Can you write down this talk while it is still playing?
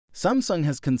Samsung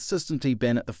has consistently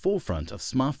been at the forefront of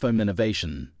smartphone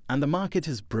innovation, and the market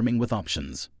is brimming with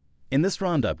options. In this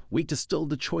roundup, we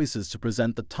distilled the choices to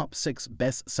present the top 6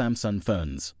 best Samsung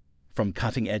phones. From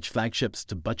cutting-edge flagships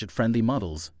to budget-friendly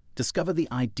models, discover the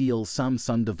ideal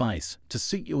Samsung device to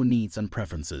suit your needs and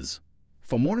preferences.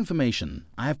 For more information,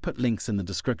 I have put links in the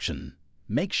description.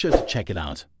 Make sure to check it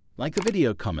out. Like the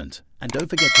video, comment, and don't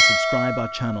forget to subscribe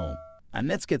our channel. And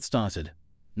let's get started.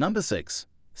 Number 6.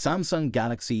 Samsung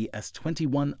Galaxy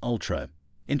S21 Ultra.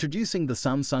 Introducing the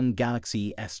Samsung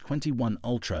Galaxy S21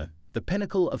 Ultra, the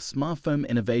pinnacle of smartphone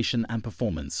innovation and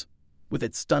performance. With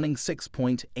its stunning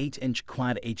 6.8-inch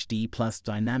Quad HD Plus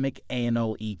dynamic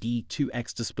AMOLED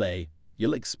 2X display,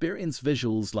 you'll experience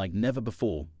visuals like never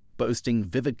before, boasting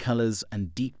vivid colors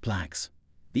and deep blacks.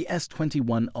 The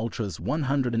S21 Ultra's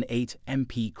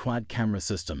 108MP quad camera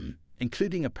system,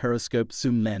 including a periscope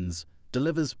zoom lens,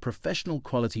 delivers professional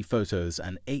quality photos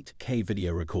and 8K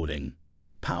video recording.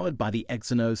 Powered by the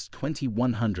Exynos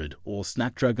 2100 or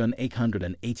Snapdragon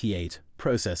 888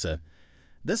 processor,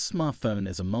 this smartphone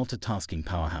is a multitasking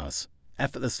powerhouse,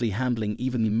 effortlessly handling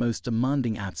even the most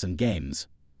demanding apps and games.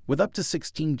 With up to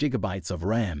 16 GB of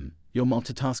RAM, your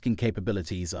multitasking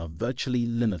capabilities are virtually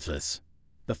limitless.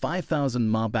 The 5000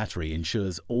 mAh battery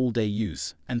ensures all-day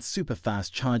use, and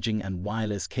super-fast charging and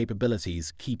wireless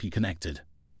capabilities keep you connected.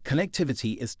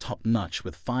 Connectivity is top-notch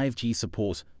with 5G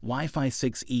support, Wi-Fi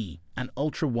 6E, and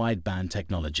ultra-wideband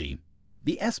technology.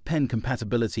 The S Pen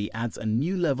compatibility adds a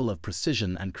new level of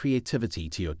precision and creativity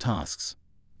to your tasks.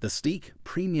 The sleek,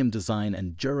 premium design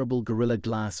and durable Gorilla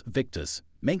Glass Victus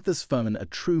make this phone a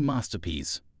true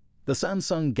masterpiece. The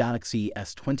Samsung Galaxy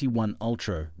S21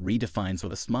 Ultra redefines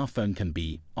what a smartphone can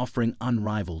be, offering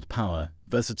unrivaled power,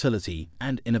 versatility,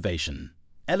 and innovation.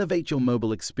 Elevate your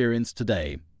mobile experience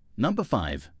today. Number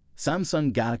 5.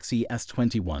 Samsung Galaxy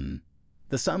S21.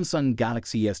 The Samsung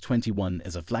Galaxy S21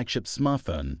 is a flagship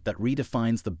smartphone that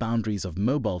redefines the boundaries of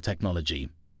mobile technology.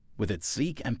 With its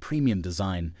sleek and premium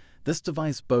design, this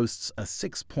device boasts a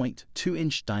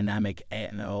 6.2-inch dynamic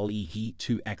AMOLED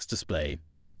 2X display,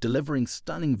 delivering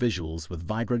stunning visuals with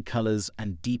vibrant colors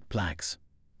and deep blacks.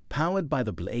 Powered by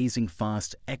the blazing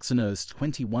fast Exynos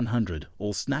 2100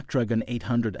 or Snapdragon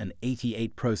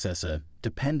 888 processor,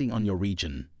 depending on your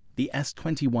region, the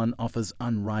S21 offers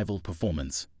unrivaled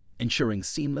performance, ensuring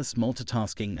seamless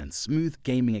multitasking and smooth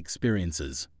gaming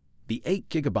experiences. The 8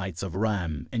 GB of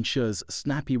RAM ensures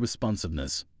snappy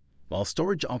responsiveness, while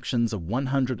storage options of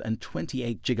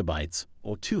 128 GB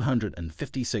or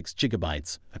 256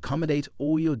 GB accommodate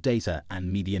all your data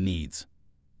and media needs.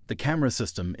 The camera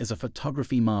system is a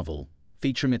photography marvel,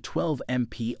 featuring a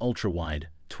 12MP ultra-wide,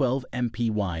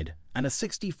 12MP wide, and a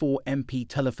 64MP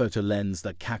telephoto lens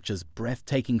that captures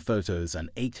breathtaking photos and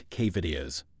 8K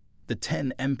videos. The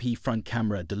 10MP front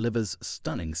camera delivers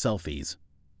stunning selfies.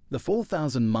 The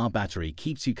 4000 mAh battery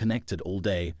keeps you connected all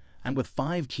day, and with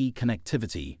 5G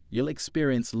connectivity, you'll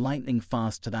experience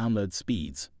lightning-fast download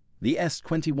speeds. The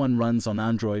S21 runs on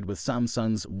Android with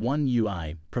Samsung's One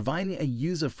UI, providing a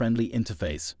user-friendly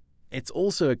interface. It's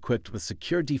also equipped with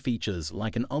security features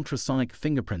like an ultrasonic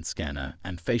fingerprint scanner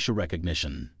and facial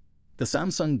recognition. The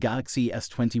Samsung Galaxy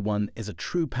S21 is a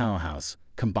true powerhouse,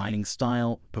 combining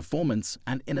style, performance,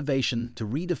 and innovation to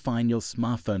redefine your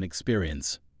smartphone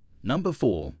experience. Number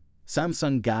 4.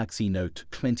 Samsung Galaxy Note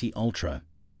 20 Ultra.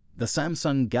 The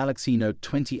Samsung Galaxy Note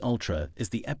 20 Ultra is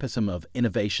the epitome of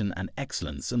innovation and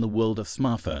excellence in the world of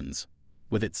smartphones.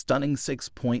 With its stunning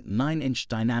 6.9-inch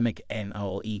dynamic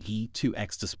AMOLED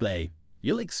 2X display,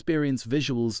 you'll experience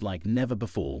visuals like never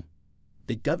before.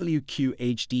 The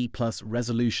WQHD Plus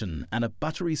resolution and a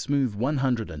buttery-smooth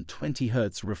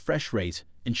 120Hz refresh rate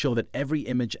ensure that every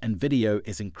image and video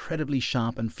is incredibly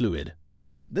sharp and fluid.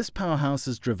 This powerhouse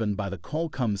is driven by the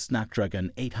Qualcomm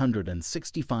Snapdragon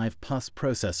 865 Plus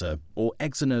processor or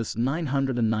Exynos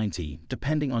 990,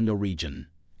 depending on your region,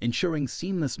 ensuring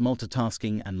seamless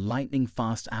multitasking and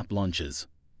lightning-fast app launches.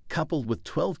 Coupled with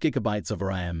 12 GB of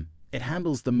RAM, it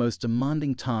handles the most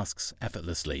demanding tasks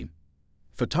effortlessly.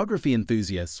 Photography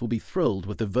enthusiasts will be thrilled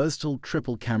with the versatile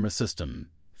triple camera system,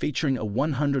 featuring a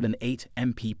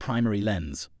 108MP primary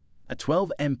lens, a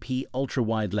 12MP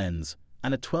ultra-wide lens,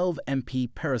 and a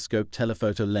 12MP periscope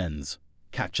telephoto lens.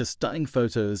 Capture stunning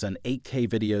photos and 8K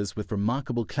videos with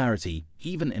remarkable clarity,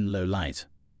 even in low light.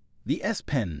 The S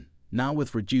Pen, now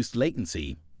with reduced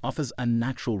latency, offers a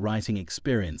natural writing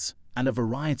experience and a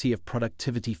variety of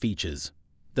productivity features.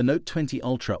 The Note 20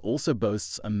 Ultra also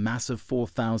boasts a massive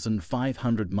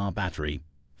 4500 mAh battery,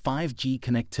 5G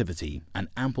connectivity, and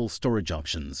ample storage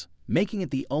options, making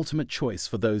it the ultimate choice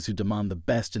for those who demand the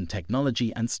best in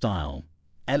technology and style.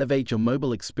 Elevate your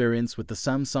mobile experience with the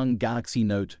Samsung Galaxy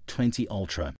Note 20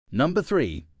 Ultra. Number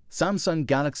 3. Samsung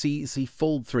Galaxy Z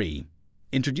Fold 3.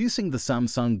 Introducing the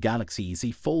Samsung Galaxy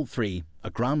Z Fold 3, a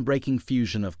groundbreaking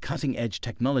fusion of cutting-edge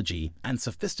technology and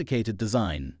sophisticated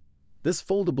design. This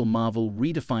foldable marvel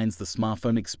redefines the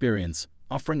smartphone experience,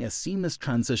 offering a seamless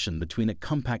transition between a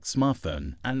compact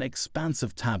smartphone and an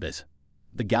expansive tablet.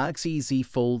 The Galaxy Z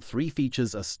Fold 3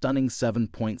 features a stunning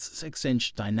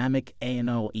 7.6-inch dynamic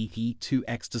AMOLED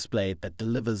 2X display that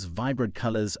delivers vibrant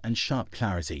colors and sharp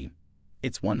clarity.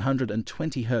 Its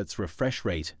 120Hz refresh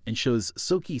rate ensures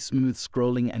silky smooth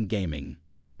scrolling and gaming,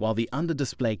 while the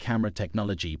under-display camera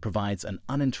technology provides an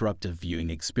uninterrupted viewing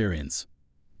experience.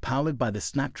 Powered by the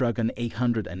Snapdragon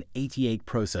 888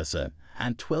 processor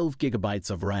and 12 GB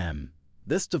of RAM,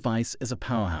 this device is a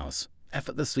powerhouse,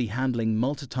 effortlessly handling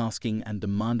multitasking and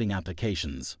demanding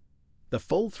applications. The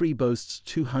Fold 3 boasts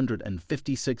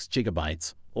 256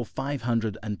 GB or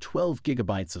 512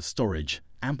 GB of storage,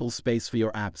 ample space for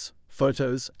your apps,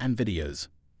 photos, and videos.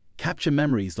 Capture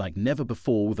memories like never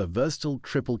before with a versatile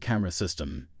triple camera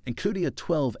system, including a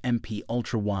 12MP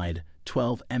ultra-wide,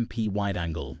 12MP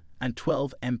wide-angle, and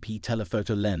 12MP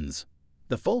telephoto lens.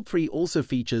 The Fold 3 also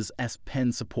features S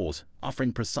Pen support,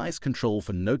 offering precise control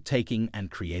for note-taking and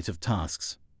creative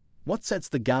tasks. What sets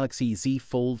the Galaxy Z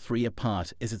Fold 3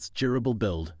 apart is its durable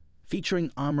build, featuring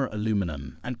Armor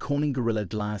Aluminum and Corning Gorilla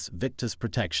Glass Victus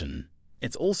protection.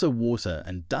 It's also water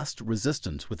and dust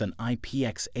resistant with an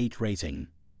IPX8 rating.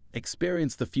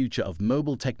 Experience the future of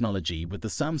mobile technology with the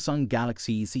Samsung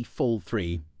Galaxy Z Fold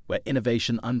 3, where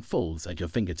innovation unfolds at your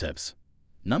fingertips.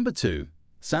 Number 2.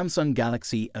 Samsung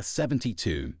Galaxy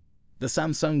S72. The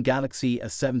Samsung Galaxy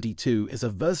S72 is a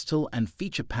versatile and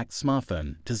feature-packed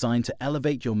smartphone designed to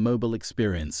elevate your mobile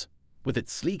experience. With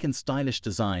its sleek and stylish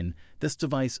design, this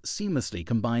device seamlessly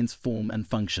combines form and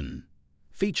function.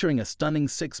 Featuring a stunning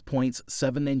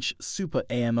 6.7-inch Super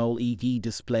AMOLED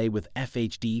display with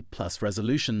FHD+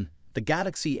 resolution, the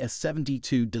Galaxy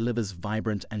S72 delivers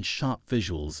vibrant and sharp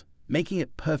visuals, making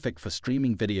it perfect for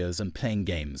streaming videos and playing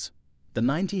games. The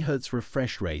 90Hz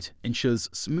refresh rate ensures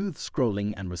smooth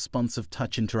scrolling and responsive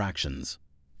touch interactions.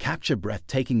 Capture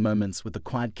breathtaking moments with the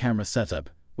quad camera setup,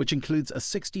 which includes a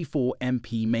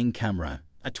 64MP main camera,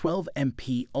 a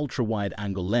 12MP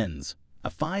ultra-wide-angle lens, a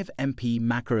 5MP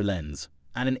macro lens,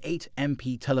 and an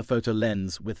 8MP telephoto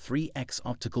lens with 3x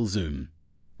optical zoom.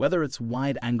 Whether it's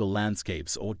wide-angle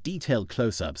landscapes or detailed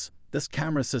close-ups, this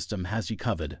camera system has you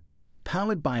covered.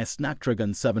 Powered by a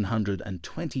Snapdragon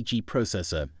 720G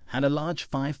processor and a large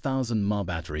 5000 mAh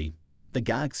battery, the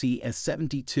Galaxy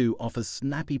S72 offers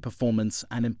snappy performance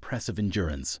and impressive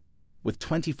endurance. With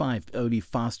 25V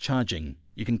fast charging,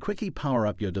 you can quickly power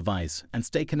up your device and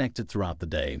stay connected throughout the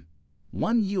day.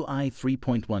 One UI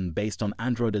 3.1 based on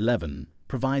Android 11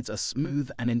 provides a smooth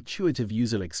and intuitive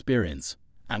user experience,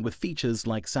 and with features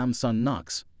like Samsung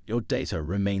Knox, your data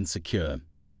remains secure.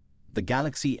 The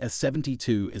Galaxy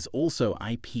S72 is also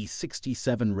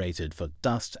IP67 rated for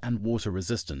dust and water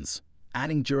resistance,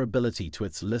 adding durability to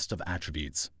its list of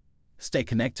attributes. Stay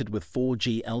connected with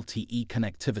 4G LTE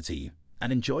connectivity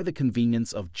and enjoy the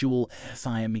convenience of dual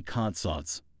SIM card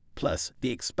slots. Plus,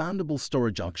 the expandable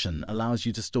storage option allows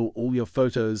you to store all your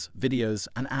photos, videos,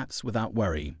 and apps without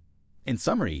worry. In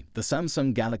summary, the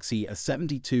Samsung Galaxy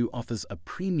S72 offers a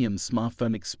premium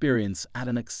smartphone experience at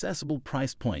an accessible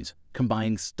price point,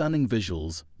 combining stunning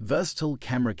visuals, versatile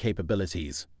camera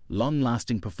capabilities,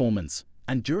 long-lasting performance,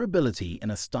 and durability in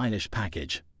a stylish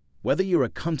package. Whether you're a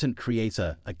content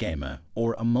creator, a gamer,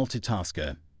 or a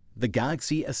multitasker, the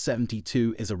Galaxy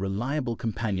S72 is a reliable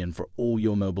companion for all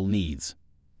your mobile needs.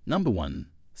 Number 1.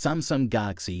 Samsung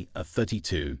Galaxy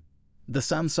S32. The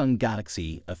Samsung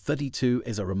Galaxy S32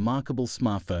 is a remarkable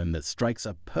smartphone that strikes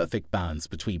a perfect balance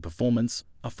between performance,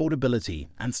 affordability,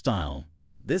 and style.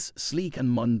 This sleek and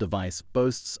modern device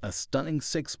boasts a stunning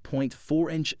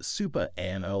 6.4-inch Super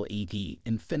AMOLED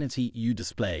Infinity U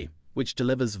display, which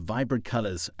delivers vibrant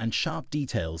colors and sharp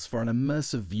details for an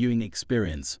immersive viewing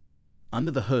experience.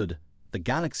 Under the hood, the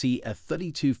Galaxy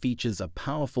S32 features a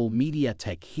powerful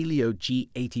MediaTek Helio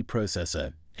G80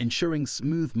 processor, ensuring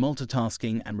smooth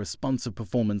multitasking and responsive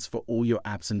performance for all your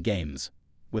apps and games.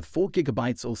 With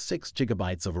 4GB or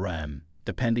 6GB of RAM,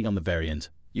 depending on the variant,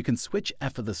 you can switch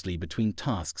effortlessly between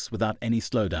tasks without any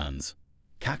slowdowns.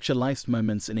 Capture life's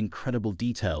moments in incredible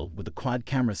detail with the quad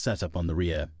camera setup on the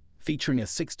rear, featuring a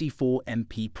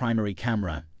 64MP primary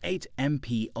camera,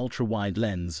 8MP ultra-wide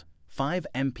lens,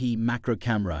 5MP macro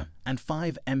camera, and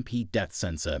 5MP depth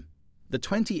sensor. The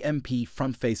 20MP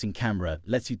front-facing camera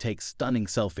lets you take stunning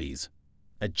selfies.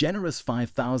 A generous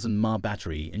 5000 mAh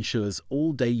battery ensures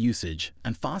all-day usage,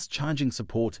 and fast charging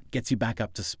support gets you back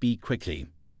up to speed quickly.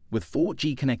 With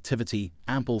 4G connectivity,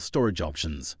 ample storage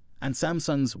options, and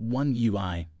Samsung's One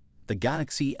UI, the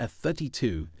Galaxy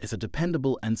S32 is a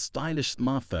dependable and stylish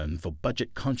smartphone for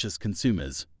budget-conscious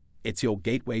consumers. It's your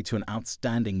gateway to an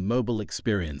outstanding mobile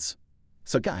experience.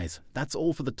 So guys, that's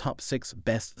all for the top 6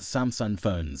 best Samsung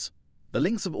phones. The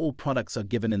links of all products are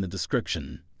given in the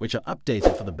description, which are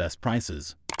updated for the best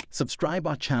prices. Subscribe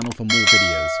our channel for more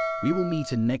videos. We will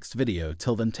meet in next video.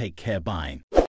 Till then, take care. Bye.